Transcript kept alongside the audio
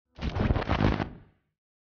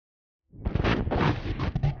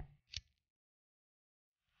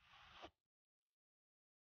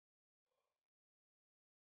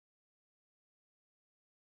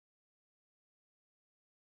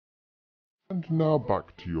And now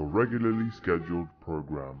back to your regularly scheduled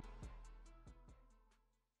program.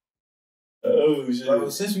 Oh shit! Bro,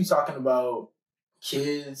 since we talking about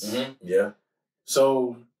kids, yeah.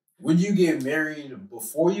 So would you get married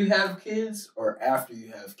before you have kids or after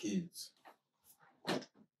you have kids?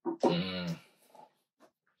 I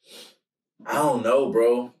don't know,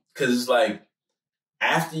 bro. Cause it's like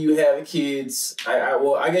after you have kids,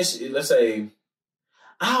 I guess let's say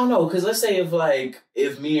I don't know. Cause let's say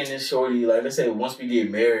if me and this shorty let's say once we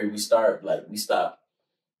get married, we stop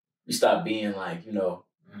being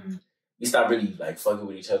we stop really fucking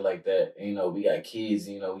with each other like that. And, we got kids,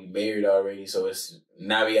 we married already. So it's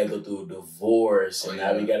now we gotta go through a divorce and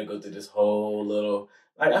now we gotta go through this whole little,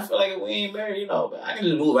 I feel like if we ain't married, I can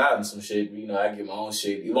just move out and some shit. I get my own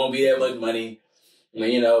shit. It won't be that much money.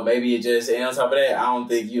 Maybe it just, and on top of that, I don't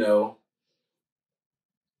think,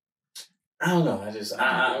 I don't know.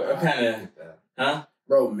 I kind of, huh?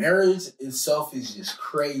 Bro, marriage itself is just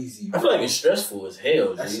crazy. Bro. I feel like it's stressful as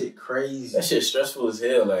hell, That dude. shit crazy. That shit stressful as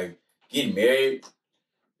hell. Getting married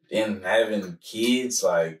and having kids,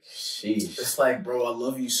 sheesh. It's like, bro, I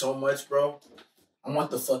love you so much, bro. I want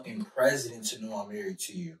the fucking president to know I'm married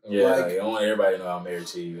to you. Yeah, I want everybody to know I'm married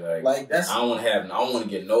to you. That's. I don't want to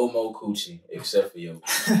get no more coochie except for you.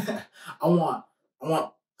 I want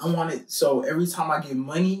it. So every time I get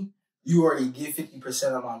money, you already get 50%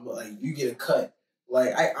 of my you get a cut.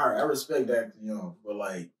 I respect that, but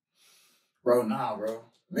bro, nah, bro.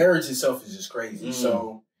 Marriage itself is just crazy.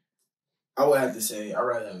 So I would have to say I'd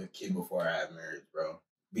rather have a kid before I have marriage, bro.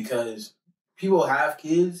 Because people have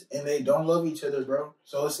kids and they don't love each other, bro.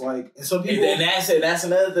 So it's and some people. And then that's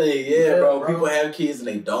another thing, bro. People have kids and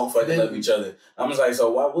they don't fucking love each other. I'm just like, so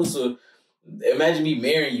what's the? Imagine me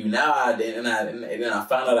marrying you now, and then I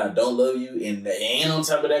found out I don't love you, and on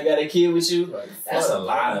top of that, got a kid with you. That's a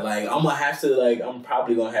lot of I'm gonna have to I'm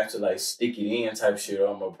probably gonna have to stick it in type shit. Or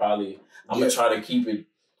I'm gonna try to keep it.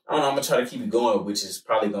 I don't know. I'm gonna try to keep it going, which is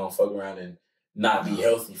probably gonna fuck around and not be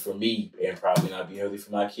healthy for me, and probably not be healthy for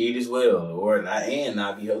my kid as well, or not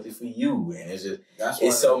be healthy for you. And it's just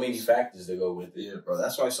it's so many factors that go with it. Yeah, bro.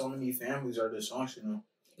 That's why so many families are dysfunctional.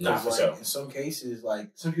 Nah, for sure. In some cases,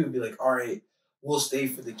 some people be like, all right, we'll stay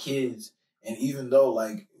for the kids. And even though,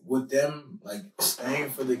 with them, staying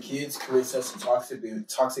for the kids creates such a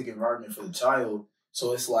toxic environment for the child.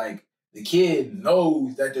 So it's the kid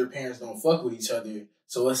knows that their parents don't fuck with each other.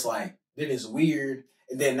 So it's then it's weird.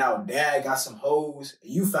 And then now dad got some hoes.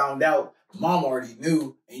 And you found out mom already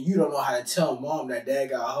knew. And you don't know how to tell mom that dad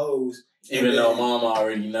got hoes. Even though mom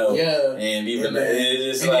already know. Yeah. And even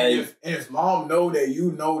it's if mom know that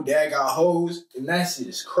you know dad got hoes, then that shit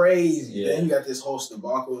is crazy. Yeah. Then you got this whole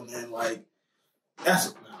debacle and then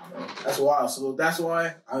that's wild. So that's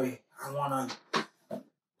why I wanna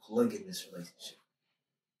polygamous relationship.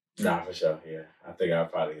 Nah, for sure, yeah. I think I'll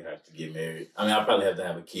probably have to get married. I mean, I'll probably have to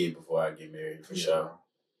have a kid before I get married, for sure.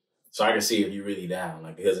 So I can see if you're really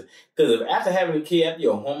down. Because if after having a kid, after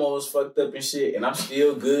your hormones fucked up and shit, and I'm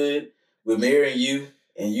still good with marrying you,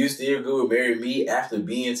 and you still good with marrying me after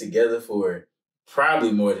being together for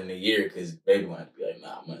probably more than a year, because baby want to be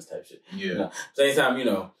 9 months type shit. Yeah. Same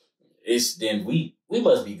time, it's then we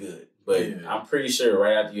must be good. But I'm pretty sure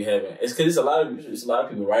right after you having, it's because it's a lot of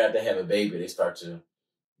people right after they have a baby, they start to,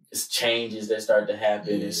 it's changes that start to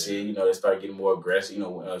happen and shit. They start getting more aggressive.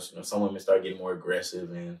 Some women start getting more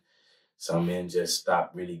aggressive, and some men just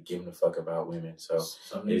stop really giving a fuck about women. So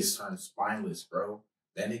some niggas turn spineless, bro.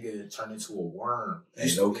 That nigga turned into a worm.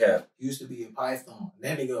 Ain't no cap. He used to be a python.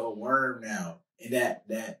 That nigga a worm now. And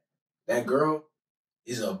that girl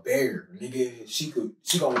is a bear, nigga. She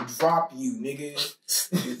gonna drop you, nigga.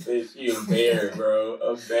 She a bear, bro.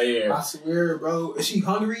 A bear. I swear, bro. Is she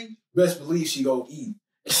hungry? Best believe she gonna eat.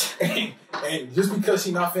 and just because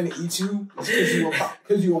she not finna eat you,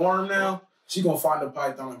 because you a worm now, she gonna find a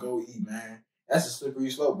python and go eat, man. That's a slippery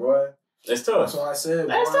slope, bro. That's tough. That's what I said,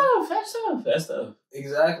 That's bro. That's tough.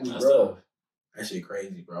 Exactly, That's bro. tough. That shit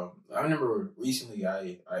crazy, bro. I remember recently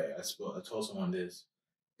I told someone this.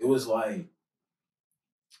 It was I'll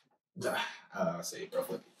say it, bro.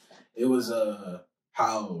 It was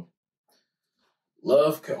how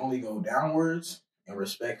love could only go downwards and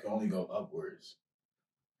respect could only go upwards.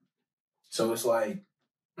 So it's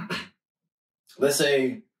let's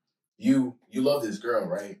say you love this girl,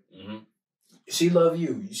 right? Mm-hmm. She love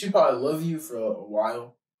you. She probably love you for a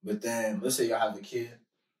while, but then let's say y'all have a kid,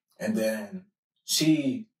 and then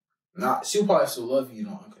she'll probably still love you,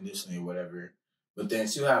 unconditionally or whatever, but then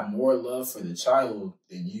she'll have more love for the child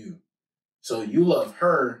than you. So you love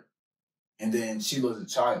her, and then she loves the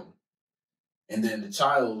child. And then the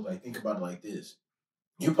child, think about it like this.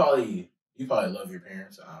 You probably You probably love your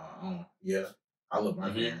parents. Yeah, I love my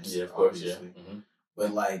parents. Yeah, of course, obviously. yeah. Mm-hmm.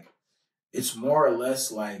 But like, it's more or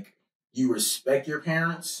less like you respect your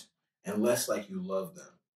parents and less like you love them.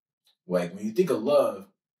 Like when you think of love,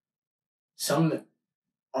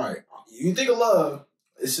 you think of love,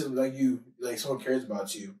 it's just like someone cares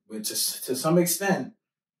about you. But to some extent,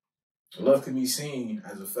 love can be seen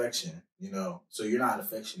as affection, So you're not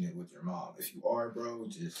affectionate with your mom. If you are, bro,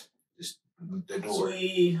 just the door.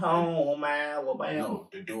 Sweet home Alabama. No,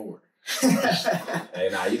 the door. Hey,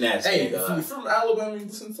 nah, you nasty. Hey, if you're from Alabama, you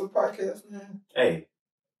listen to the podcast, man. Hey,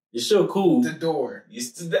 you're still cool. The door. You're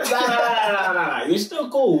still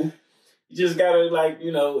cool. You just gotta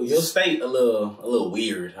your state a little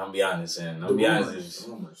weird. I'm be honest, and I'm be honest.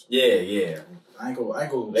 Rumors. Yeah. I ain't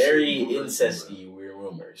go. Very incesty weird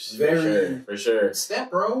rumors. For sure. Step,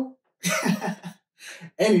 bro.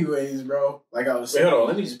 Anyways, bro, like I was saying. Wait, hold on.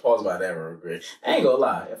 Let me just pause about that real quick. I ain't gonna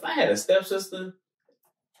lie. If I had a stepsister,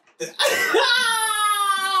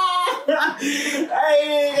 I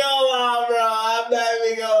ain't gonna lie, bro. I'm not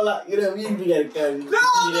even gonna lie. We gotta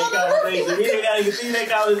continue that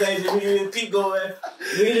conversation. We need to keep going.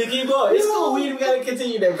 It's cool. We gotta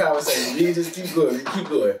continue that conversation. We just keep going.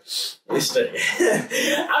 It's straight.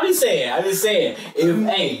 I'm just saying.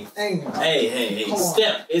 Hey.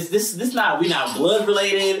 Step. It's this not. We not blood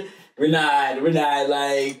related. We're not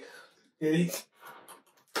like.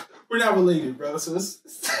 We're not related, bro. So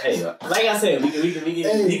hey, like I said, we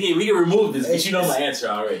can remove this, but you know my answer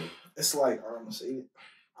already. It's like I'm gonna say it.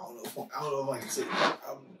 I don't know if I can say that.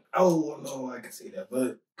 I don't know if I can say that,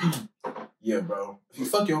 but yeah, bro. If you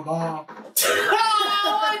fuck your mom,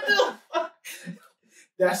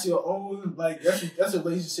 that's your own. Like that's a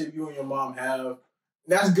relationship you and your mom have.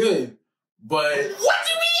 That's good, but what do you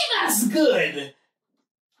mean that's good?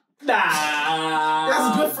 Nah,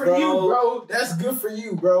 that's good for you, bro. That's good for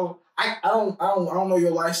you, bro. I don't know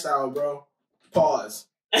your lifestyle, bro. Pause.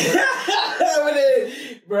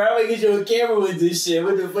 Bro, I'm gonna get you a camera with this shit.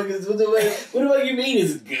 What the fuck you mean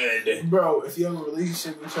is good? Bro, if you have a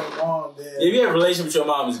relationship with your mom, then if you have a relationship with your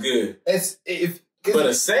mom, is good. But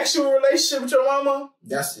a sexual relationship with your mama?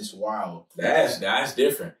 That's just wild. That's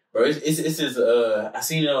different. Bro, it's just I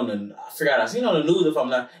seen it on the news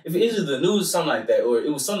if it's just the news or something like that, or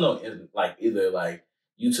it was something on either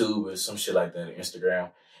YouTube or some shit like that, or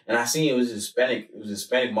Instagram. And I seen it was a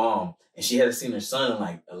Hispanic mom, and she hadn't seen her son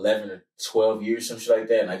in 11 or 12 years, some shit like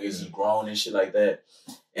that. And I guess he's grown and shit like that.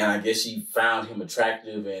 And I guess she found him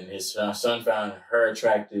attractive, and his son found her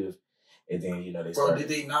attractive. And then they started. Bro, did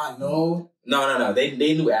they not know? No. They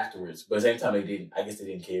knew afterwards, but at the same time they didn't. I guess they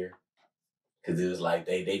didn't care. Cause it was like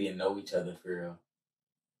they didn't know each other for real.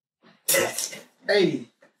 Hey,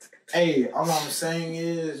 all I'm saying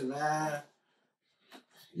is, man,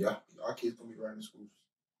 yeah, our kids gonna be riding in schools.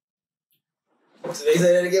 So they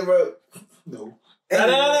say that again, bro? No. Hey,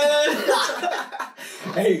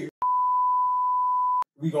 hey,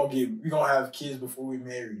 we gonna have kids before we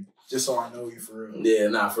marry. Just so I know you for real. Yeah,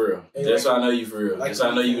 nah, for real. Hey, just so I know you for real. Just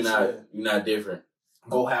so I know you're not different.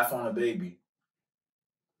 Go half on a baby.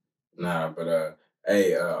 Nah, but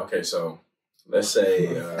okay, so let's say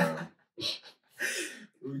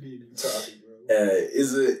we need to talk, bro.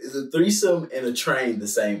 Is a threesome and a train the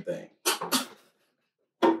same thing?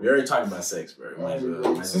 We already talked about sex,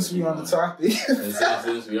 bro. Since we on the topic.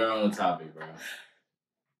 Since we are on the topic, bro.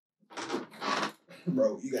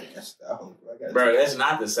 Bro, you gotta answer that. Bro, that's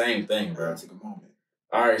not the same thing, bro. Take a moment.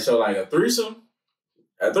 All right, so a threesome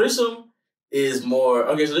is more.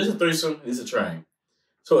 Okay, so this is a threesome. This is a train.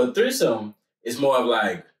 So a threesome is more of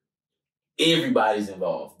everybody's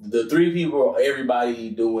involved. The three people,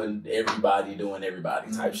 everybody doing everybody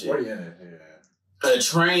type shit. Oh, yeah. A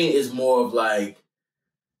train is more of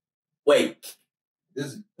wait,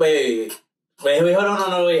 hold on,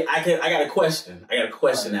 no, wait. I got a question.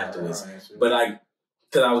 Afterwards. But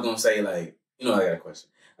because I was gonna say I got a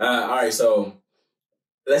question. All right, so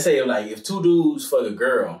let's say if two dudes fuck a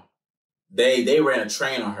girl, they ran a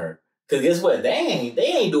train on her. Cause guess what? They ain't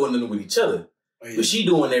doing nothing with each other. Oh, yeah. But she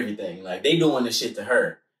doing everything. They doing the shit to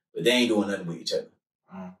her, but they ain't doing nothing with each other.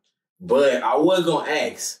 But I was gonna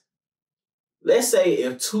ask, let's say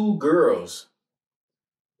if two girls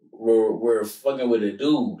were fucking with a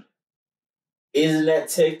dude, isn't that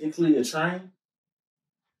technically a train?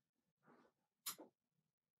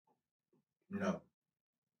 No.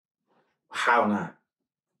 How not?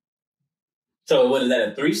 So what is that,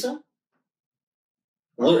 a threesome?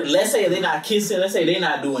 Well, let's say they're not kissing. Let's say they're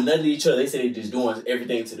not doing nothing to each other. They say they're just doing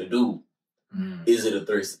everything to the dude. Is it a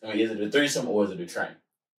threesome? Is it a threesome or is it a train?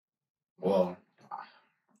 Well,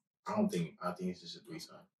 I think it's just a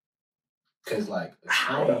threesome. Cause a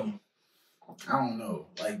train, I don't know.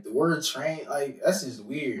 Like, the word train, like, that's just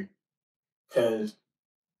weird. Because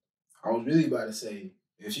I was really about to say,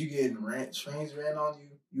 if you getting trains ran on you,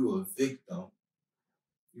 you a victim.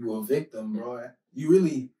 You a victim, bro. You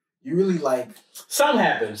really like... Some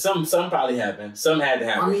happened. Some probably happened. Some had to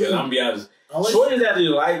happen. Because I'm going to be honest. Shorty that just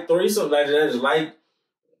like threesome, like that just like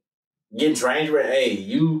getting trains ran. Hey,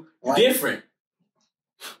 you like, different.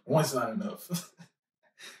 One's not enough.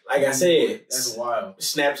 Like I said, that's wild.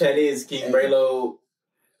 Snapchat is King Braylo.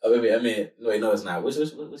 Oh, I mean, wait, no, it's not. What's your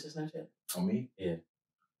Snapchat? On me? Yeah.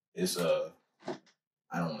 It's I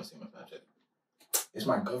don't want to say my Snapchat. It's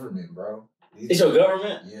my government, bro. It's your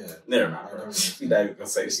government? Yeah. Never mind, bro. You're not even gonna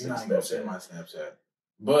say You're not gonna say my Snapchat.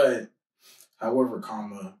 But, however,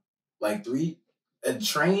 comma, like a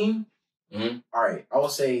train. Mm-hmm. All right, I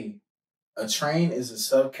would say a train is a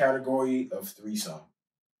subcategory of threesome.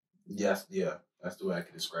 Yes, yeah. That's the way I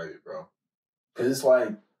could describe it, bro. Because it's like,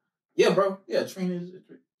 yeah, bro. Yeah, train is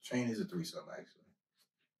a threesome, actually.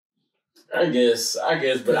 I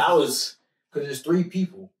guess, but I was... Because there's 3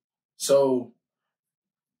 people. So,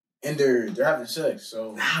 and they're having sex,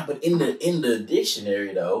 so... Nah, but in the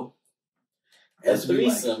dictionary, though, a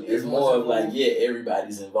threesome is more of like, yeah,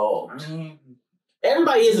 everybody's involved. I mean...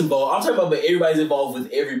 Everybody is involved. I'm talking about, but everybody's involved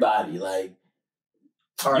with everybody. Like,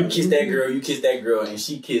 you kiss that girl, and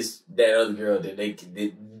she kissed that other girl.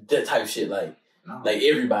 That type shit. Like, like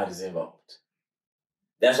everybody's involved.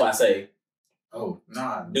 That's why I say,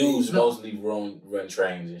 dudes mostly run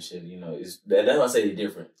trains and shit. You know, that's why I say they're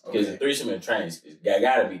different because the threesome and trains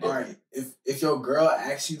gotta be different. All right, if your girl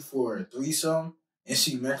asks you for a threesome and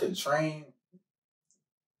she meant a train,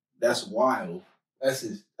 that's wild. That's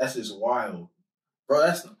just wild. Bro,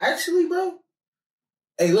 that's actually, bro.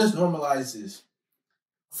 Hey, let's normalize this.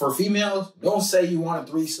 For females, don't say you want a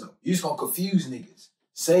threesome. You just gonna confuse niggas.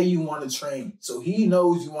 Say you want a train, so he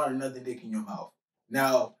knows you want another dick in your mouth.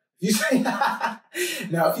 Now, if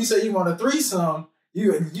you say you want a threesome,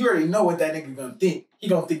 you already know what that nigga gonna think. He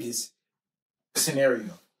gonna think it's a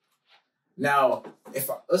scenario. Now,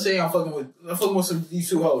 let's say I'm fucking with these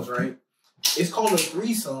 2 hoes, right? It's called a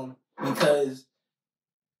threesome because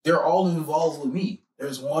they're all involved with me.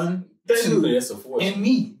 There's 1, 2, that's a 4. and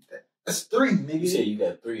me. That's 3, nigga. You said you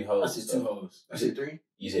got 3 hoes. I said 2 hoes. I said 3?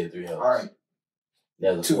 You said 3 hoes. All right.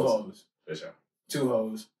 That's 2 hoes. For sure. 2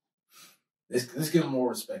 hoes. Let's give them more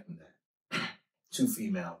respect than that. 2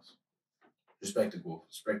 females. Respectable.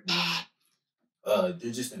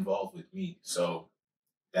 They're just involved with me. So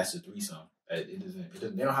that's a threesome. They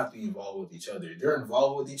don't have to be involved with each other. They're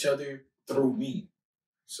involved with each other through me.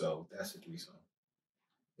 So that's a threesome.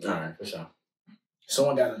 All right, for sure.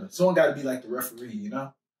 Someone gotta be like the referee, you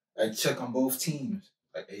know? Like check on both teams.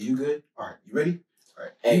 Like, hey, you good? All right, you ready? All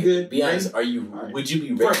right, hey, you good? Be honest. Would you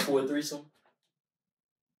be ready for a threesome?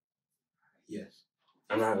 Yes.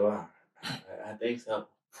 I'm not gonna lie. I think so.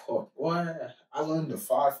 Boy, I learned the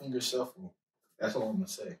 5-finger shuffle. That's all I'm gonna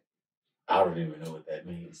say. I don't even know what that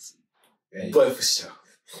means. Yeah, but for sure.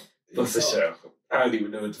 Sure. I don't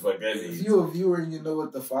even know what the fuck that means. If you're a viewer and you know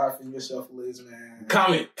what the 5-finger shuffle is, man.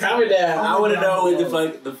 Comment down. I want to know what the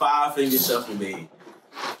fuck the 5-finger shuffle means.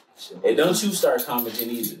 And don't you start commenting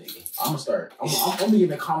either, nigga. I'm gonna start. I'm gonna be in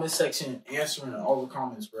the comment section answering all the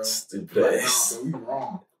comments, bro. Stupid. Like, nah, bro, you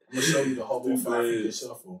wrong. I'm gonna show you the Hobo 5-finger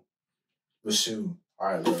shuffle. But shoot. All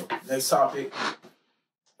right, bro. Next topic.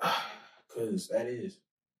 Cause that is,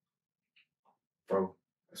 bro.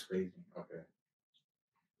 That's crazy. Okay.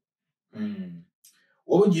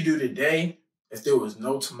 What would you do today if there was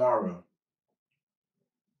no tomorrow?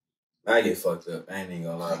 I get fucked up. I ain't even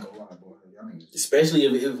gonna lie. Boy. Especially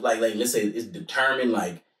if like let's say it's determined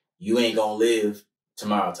like you ain't gonna live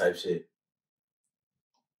tomorrow type shit.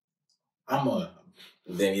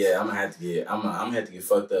 Then yeah, I'm gonna have to get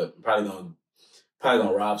fucked up. Probably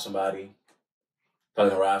gonna rob somebody.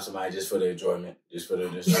 Probably gonna rob somebody just for the enjoyment, just for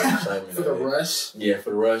the excitement. For the rush? Yeah, for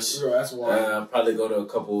the rush. Bro, that's wild. Probably go to a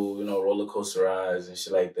couple, roller coaster rides and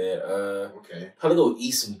shit like that. Okay. Probably go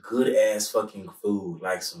eat some good ass fucking food,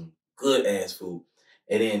 like some good ass food,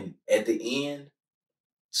 and then at the end,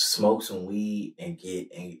 smoke some weed and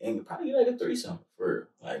probably get like a threesome for real.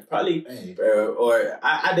 Like probably, or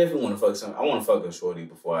I definitely want to fuck some. I want to fuck a shorty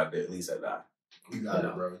before at least I die. You got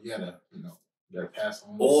it, bro. You gotta pass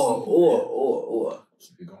on. Or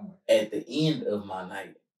keep it going. At the end of my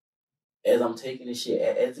night, as I'm taking this shit,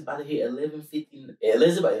 as about to hit 11:50,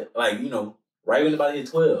 right when about to hit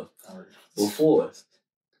 12. Before,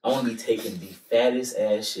 I want to be taking the fattest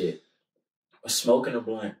ass shit, or smoking a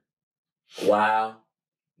blunt, while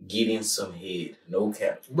getting some head. No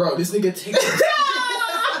cap, bro. This nigga takes.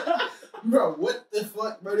 Bro, what the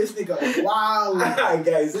fuck, bro? This nigga wild.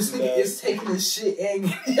 Guys, This nigga is taking his shit and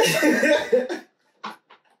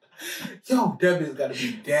yo, that bitch gotta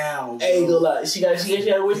be down. Bro. Hey, go lie. She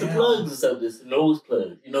gotta wear some plugs or something. Some nose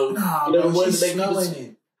plugs. You know, nah, you know bro, the ones she's that make smelling people...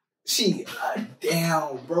 it. She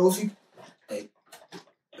down, bro. If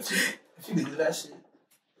you can do that shit.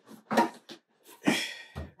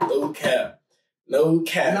 No cap. No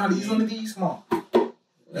cap. Nah, use one of these. Come on.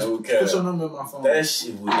 No cap. Put your number in my phone. That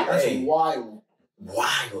shit would... That's hey, wild.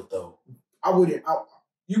 wild, though. I wouldn't.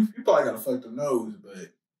 You probably gotta fuck the nose,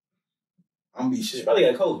 but I'm gonna be shit. She probably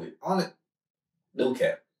got COVID. On it. No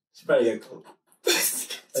cap. She probably got COVID.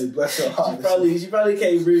 Hey, bless your heart. She probably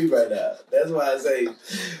can't breathe right now. That's why I say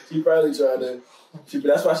she probably trying to...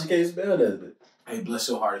 that's why she can't smell that. Hey, bless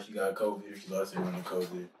your heart if you got COVID, if you lost anyone to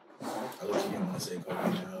COVID. I look you want to say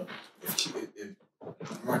COVID now. If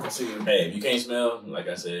I'm not gonna say it. Hey, if you can't smell, like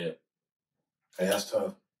I said, Hey, that's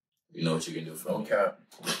tough. you know what you can do for No me. cap.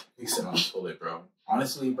 You sit on the toilet, bro.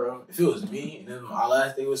 Honestly, bro, if it was me and then my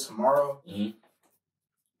last day was tomorrow, I'm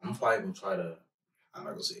probably gonna try to. I'm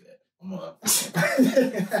not gonna say that.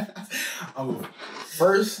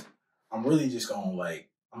 First, I'm really just gonna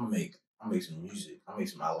I'm gonna make some music. I'm gonna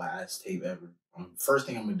make my last tape ever. First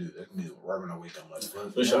thing I'm gonna do, that's gonna be right when I wake up. Like,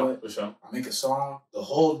 For sure. I make a song the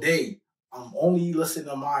whole day. I'm only listening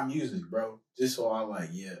to my music, bro. Just so I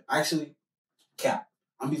actually, cap.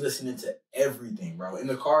 I'm be listening to everything, bro. In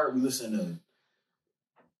the car, we listen to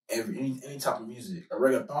any type of music. A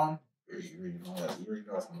reggaeton. You already know I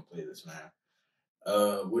was gonna play this, man.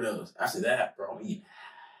 What else? After that, bro, I'm eating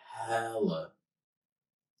hella.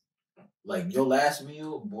 Like your last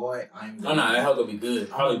meal, boy. That hell gonna be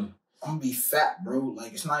good. I'm gonna be fat, bro.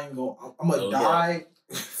 Like it's not even gonna. I'm gonna die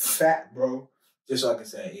fat, bro. Just so I can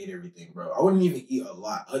say I ate everything, bro. I wouldn't even eat a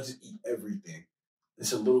lot. I'll just eat everything.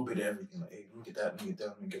 It's a little bit of everything. Like, hey, let me get that, let me get that,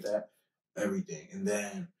 let me get that. Everything. And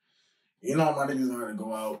then, you know, my niggas are gonna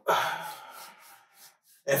go out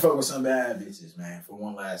and fuck with some bad bitches, man, for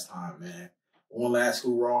one last time, man. One last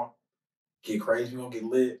hoorah. Get crazy, we gonna get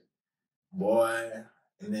lit. Boy.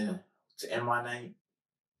 And then to end my night,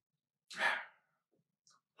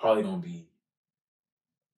 probably gonna be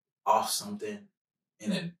off something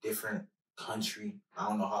in a different country. I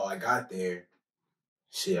don't know how I got there.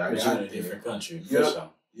 Shit, I got in a different country.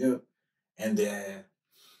 Yep. And then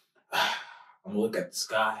I'm gonna look at the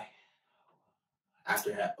sky.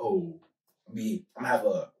 After that, I'm gonna have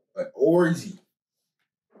an orgy.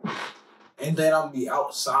 And then I'm gonna be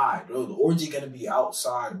outside, bro. The orgy gonna be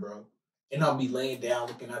outside, bro. And I'll be laying down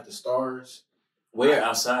looking at the stars. Where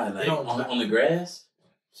outside? Like on the grass?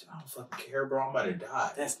 I don't fucking care, bro. I'm about to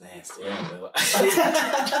die. That's nasty. That's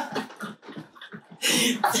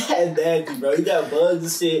nasty, bro. You got bugs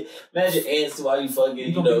and shit. Imagine ants while you fucking,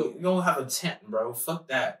 you don't have a tent, bro. Fuck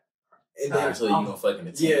that. And then so you gonna fucking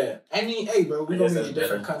the tent. Yeah. I mean, hey, bro, we gonna be in a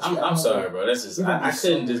different country. I'm sorry, bro. That's just I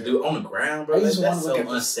couldn't just do it on the ground, bro. That's so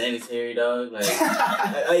unsanitary, dog. Like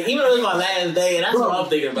even though it's my last day, and that's what I'm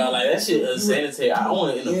thinking about. Like that shit unsanitary. I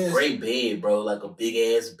want it in a great bed, bro. Like a big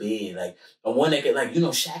ass bed, like a one that could, like,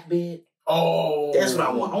 shack bed. Oh, that's what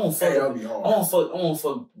I want. I want fuck. That'll be hard. I want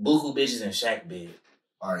fuck buku bitches in shack bed.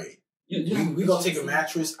 All right. We gonna take a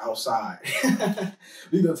mattress outside.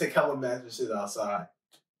 We gonna take hella mattresses outside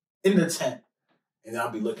in the tent, and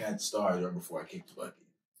I'll be looking at the stars right before I kick the bucket.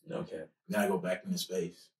 Okay. Then I go back into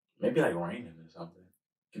space. Maybe like raining or something.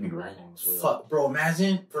 It could be raining as well. Fuck, bro.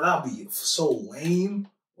 Imagine, bro. That'd be so lame,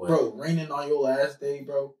 bro. Raining on your last day,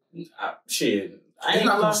 bro. Shit. It's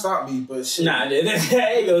not gonna stop me, but shit. Nah, it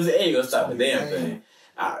ain't gonna stop the damn thing.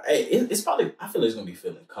 It's probably, I feel like it's gonna be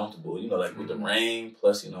feeling comfortable, like with the rain,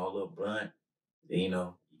 plus, a little blunt. Then,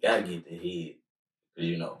 you gotta get the head.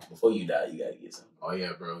 Because, before you die, you gotta get something. Oh,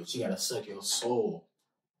 yeah, bro. But you gotta suck your soul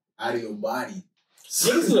out of your body.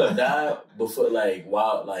 Niggas who have died before,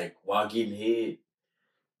 while getting head.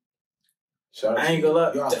 I ain't gonna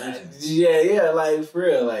lie. Yeah, like, for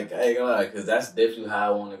real. Like, I ain't gonna lie, because that's definitely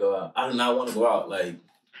how I want to go out. I do not want to go out, like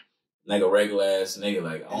a regular ass nigga.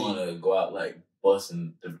 Like, I want to go out, like,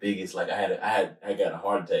 busting the biggest. Like, I got a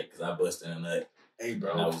heart attack because I busted a nut. Hey,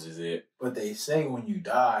 bro. And that was just it. But they say when you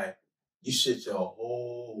die, you shit your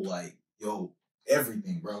whole,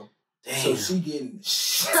 everything, bro. Damn. So she getting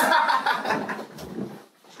She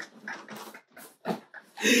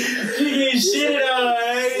getting shit on. I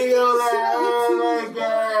ain't gonna lie. Oh my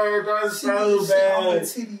god, that's so bad.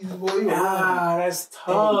 Titties, boy. That's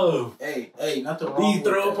tough. Hey, nothing wrong. You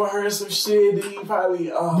throw up on her some shit, then you probably,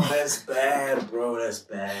 that's bad, bro. That's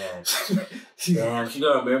bad. Damn, she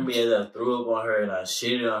gonna remember me as I threw up on her and I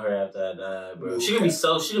shitted on her after I died, bro. It's gonna be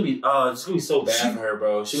so bad for her,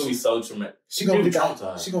 bro. She gonna be so traumatic. She gonna be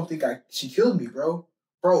traumatized. She gonna think she killed me, bro.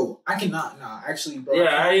 Bro, I cannot. Nah, actually, bro.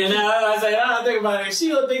 Yeah, I don't think about it.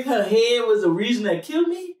 She gonna think her head was the reason that killed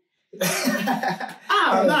me. She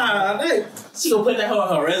gonna put that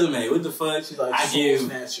on her resume. What the fuck? She's like, I give.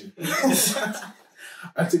 Snatcher.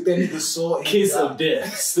 I took that nigga's soul and kiss of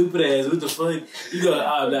death. Stupid ass. What the fuck? You go,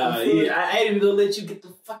 I ain't even gonna let you get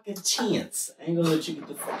the fucking chance. I ain't gonna let you get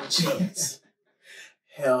the fucking chance.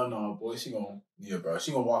 Hell no, boy. She gonna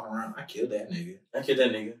walk around. I killed that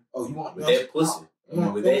nigga. Oh, you want that pussy?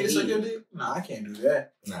 With that suck your dick? Nah, I can't do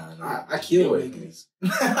that. Nah. I kill niggas.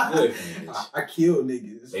 I kill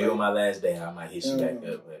niggas. Maybe on my last day, I might hit you back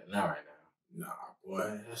up, but not right now. Nah,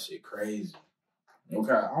 boy, that shit crazy.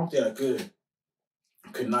 Okay, I don't think I could.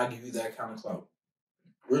 Could not give you that kind of clout.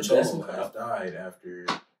 Rich Hole has died after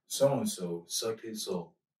so-and-so sucked his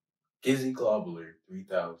soul. Gizzy Globler,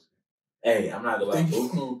 3,000. Hey, I'm not gonna lie.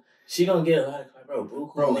 Buku, she gonna get a lot of clout, bro.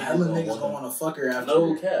 Buku, bro, hella niggas gonna want to fuck her after.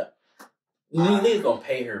 No cap. Niggas gonna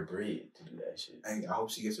pay her bread to do that shit. Hey, I hope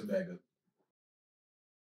she gets her back up.